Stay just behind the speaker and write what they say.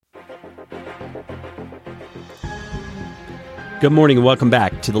Good morning and welcome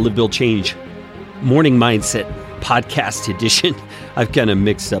back to the Live, Build, Change Morning Mindset Podcast Edition. I've kind of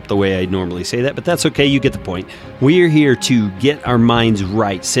mixed up the way I normally say that, but that's okay. You get the point. We are here to get our minds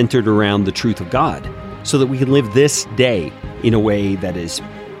right, centered around the truth of God, so that we can live this day in a way that is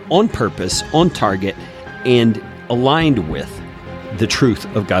on purpose, on target, and aligned with the truth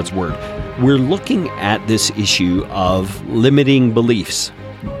of God's Word. We're looking at this issue of limiting beliefs,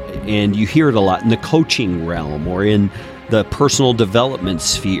 and you hear it a lot in the coaching realm or in the personal development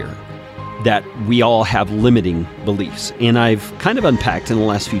sphere, that we all have limiting beliefs. And I've kind of unpacked in the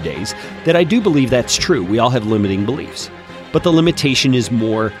last few days that I do believe that's true. We all have limiting beliefs. But the limitation is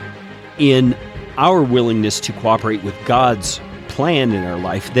more in our willingness to cooperate with God's plan in our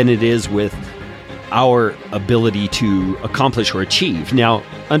life than it is with our ability to accomplish or achieve. Now,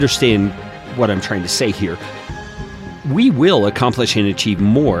 understand what I'm trying to say here. We will accomplish and achieve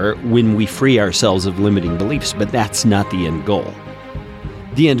more when we free ourselves of limiting beliefs, but that's not the end goal.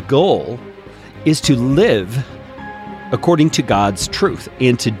 The end goal is to live according to God's truth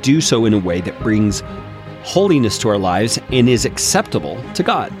and to do so in a way that brings holiness to our lives and is acceptable to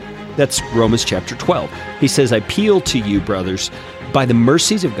God. That's Romans chapter 12. He says, I appeal to you, brothers, by the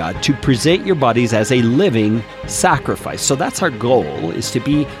mercies of God, to present your bodies as a living sacrifice. So that's our goal, is to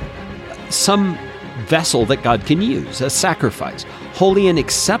be some vessel that God can use, a sacrifice, holy and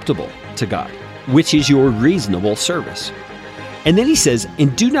acceptable to God, which is your reasonable service. And then he says,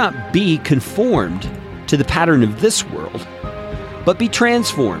 and do not be conformed to the pattern of this world, but be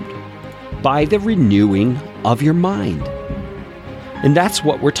transformed by the renewing of your mind. And that's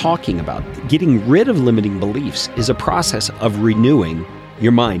what we're talking about. Getting rid of limiting beliefs is a process of renewing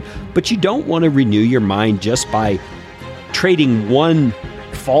your mind. But you don't want to renew your mind just by trading one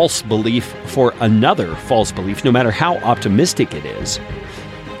false belief for another false belief, no matter how optimistic it is.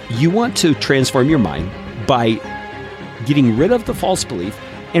 You want to transform your mind by getting rid of the false belief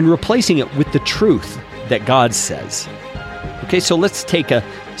and replacing it with the truth that God says. Okay, so let's take a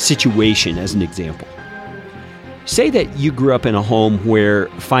situation as an example. Say that you grew up in a home where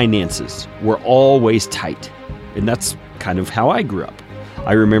finances were always tight, and that's kind of how I grew up.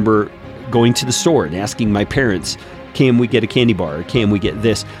 I remember going to the store and asking my parents, can we get a candy bar, or can we get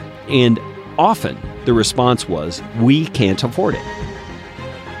this? And often the response was, we can't afford it.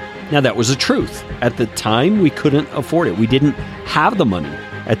 Now, that was the truth. At the time, we couldn't afford it. We didn't have the money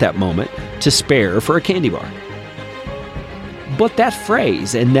at that moment to spare for a candy bar. But that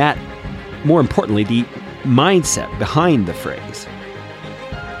phrase, and that, more importantly, the mindset behind the phrase,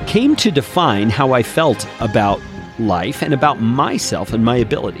 came to define how I felt about life and about myself and my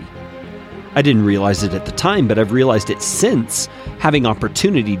ability. I didn't realize it at the time, but I've realized it since, having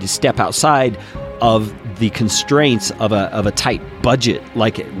opportunity to step outside of the constraints of a tight budget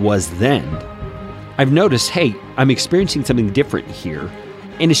like it was then. I've noticed, hey, I'm experiencing something different here,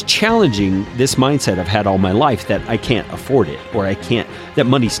 and it's challenging this mindset I've had all my life that I can't afford it, or that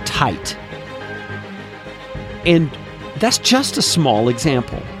money's tight. And that's just a small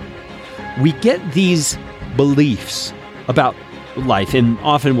example. We get these beliefs about life, and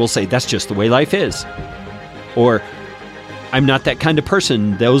often we'll say, that's just the way life is. Or, I'm not that kind of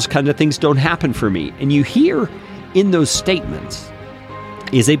person. Those kind of things don't happen for me. And you hear in those statements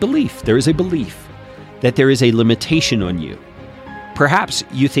is a belief. There is a belief that there is a limitation on you. Perhaps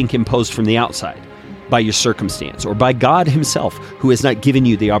you think imposed from the outside by your circumstance or by God himself, who has not given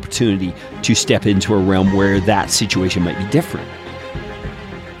you the opportunity to step into a realm where that situation might be different.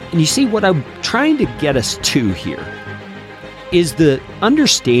 And you see, what I'm trying to get us to here is the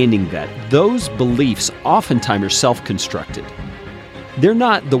understanding that those beliefs oftentimes are self-constructed. They're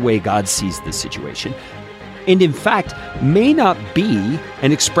not the way God sees the situation, and in fact, may not be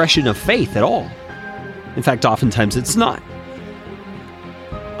an expression of faith at all. In fact, oftentimes it's not.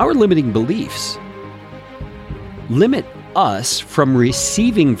 Our limiting beliefs limit us from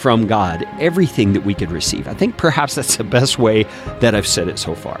receiving from God everything that we could receive. I think perhaps that's the best way that I've said it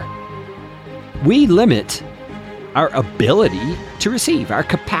so far. We limit our ability to receive, our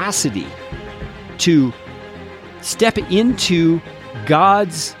capacity to step into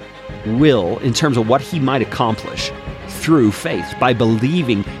God's will in terms of what he might accomplish through faith by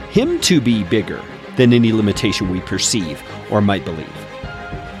believing him to be bigger than any limitation we perceive or might believe.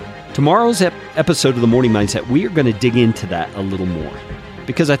 Tomorrow's episode of the Morning Mindset, we are going to dig into that a little more,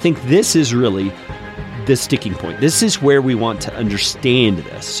 because I think this is really the sticking point. This is where we want to understand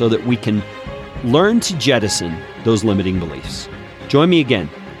this so that we can learn to jettison those limiting beliefs. Join me again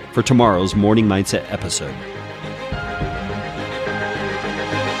for tomorrow's Morning Mindset episode.